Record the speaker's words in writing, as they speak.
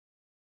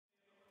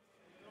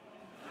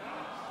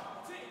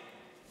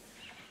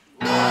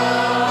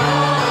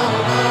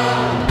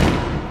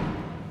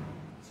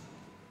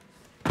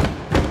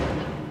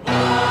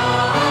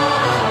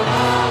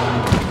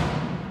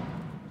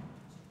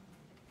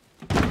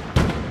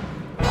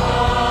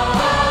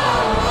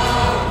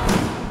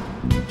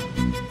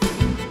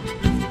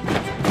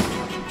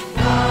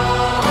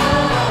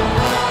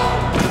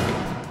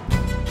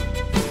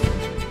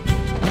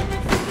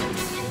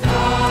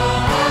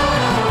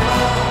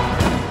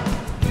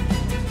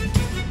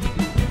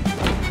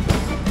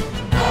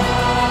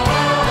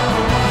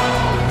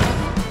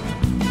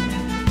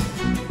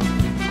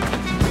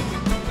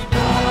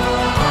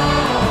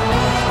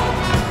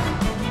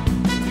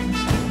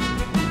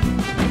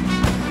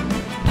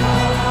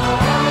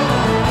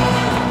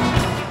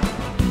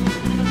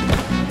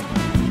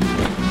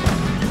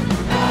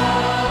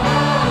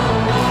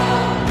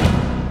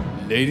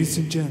Ladies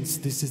and gents,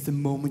 this is the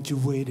moment you're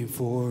waiting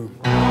for.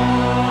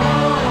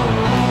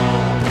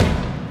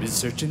 Been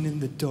searching in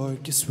the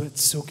dark, your sweat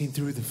soaking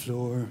through the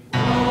floor.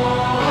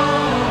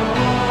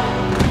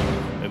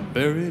 And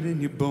buried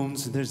in your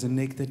bones, there's an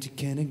ache that you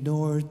can't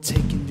ignore.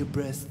 Taking your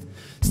breath,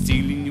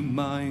 stealing your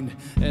mind,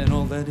 and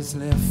all that is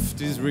left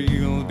is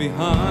real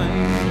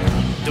behind.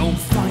 Don't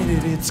fight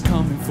it, it's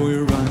coming for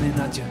you, running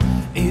at you.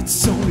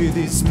 It's only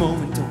this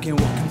moment, don't care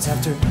what comes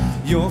after.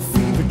 Your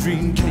fever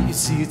dream, can't you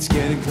see it's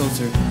getting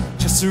closer?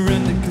 Just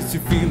surrender, cause you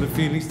feel the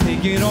feelings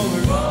taking over.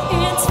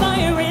 It's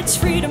fire, it's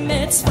freedom,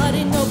 it's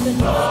flooding open.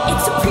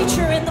 It's a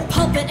preacher in the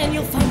pulpit and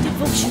you'll find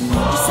devotion.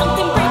 There's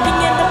something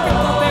breaking in the grip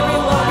of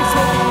everyone who's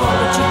hoping for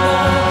what you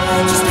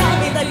know. Just tell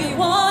me that you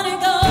wanna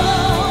go.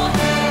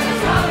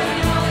 It's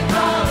rolling, rolling,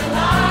 rolling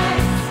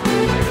lights.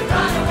 The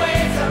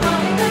runaways are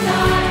rolling the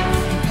night.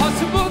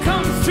 Impossible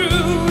comes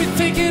true, it's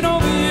taking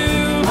over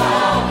you.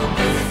 Oh,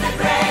 this is the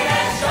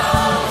greatest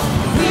show.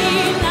 We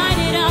light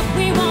it up,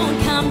 we won't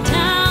come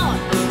down.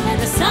 And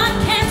the sun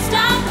can't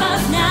stop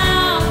us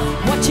now.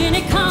 Watching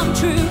it come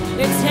true,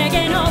 it's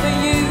taking over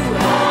you.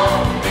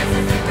 Oh, this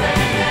is the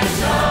greatest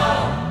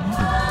show.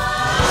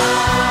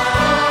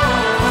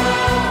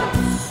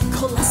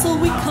 Colossal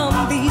we come,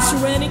 these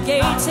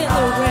renegades in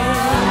the rain.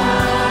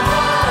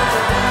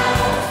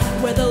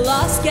 Where the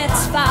lost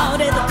gets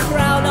found and the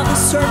crown of the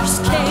search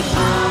king.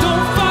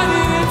 Don't fight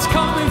it, it's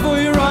coming for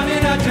you,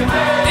 running at you.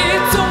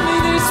 It's only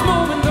this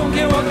moment, don't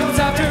care what comes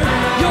after.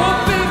 Your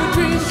favorite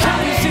dream,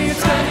 can't you see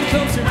it's getting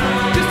closer?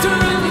 Just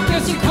surrender,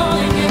 cause you're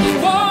calling and you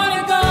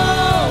wanna go.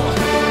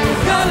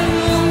 Got a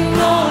little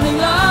morning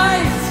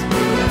lights.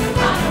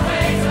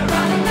 Runaways are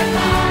running the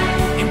night.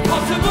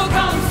 Impossible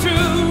comes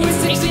true,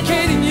 it's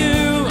extricating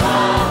you.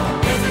 Oh,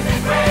 this is the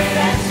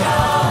greatest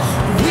show.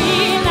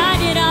 We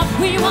light it up,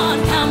 we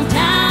won't come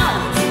down.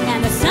 And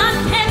the sun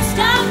can't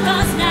stop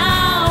us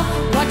now.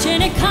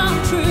 Watching it come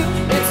true,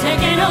 it's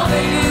taking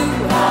over you.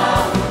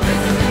 Oh,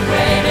 this is the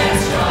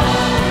greatest show.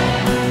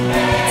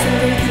 It's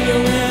everything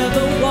you'll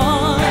ever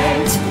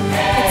want.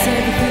 It's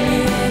everything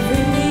you ever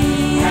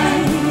need.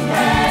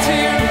 It's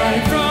here right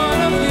in front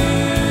of you.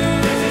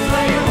 This is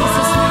where you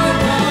wanna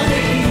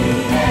be.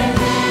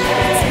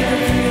 It's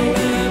everything you'll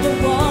ever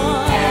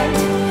want.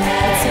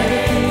 It's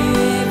everything you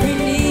ever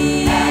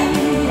need.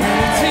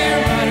 It's here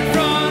right in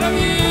front of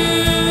you.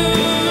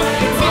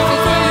 This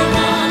is where you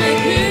wanna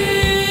be.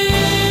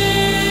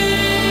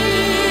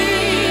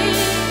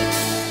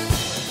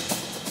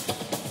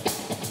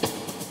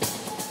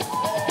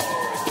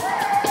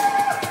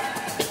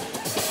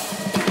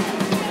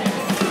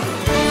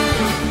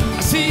 I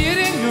see it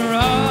in your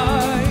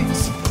eyes.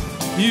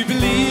 You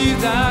believe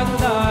that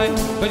lie,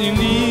 but you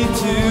need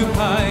to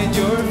hide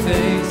your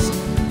face.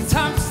 It's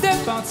time to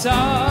step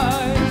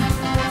outside,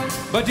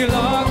 but you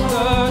lock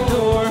the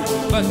door.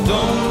 But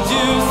don't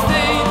you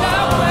stay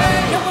that way.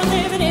 Yeah, we're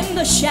living in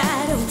the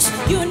shadows.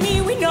 You and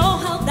me, we know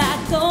how that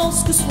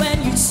goes. Cause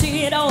when you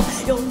see it all,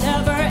 you'll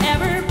never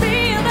ever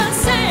be the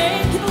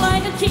same. Keep a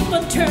light and keep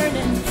on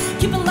turning.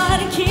 Keep a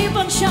light and keep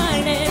on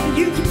shining.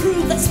 You can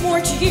prove that's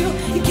more to you.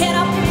 You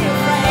cannot be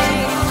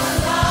afraid.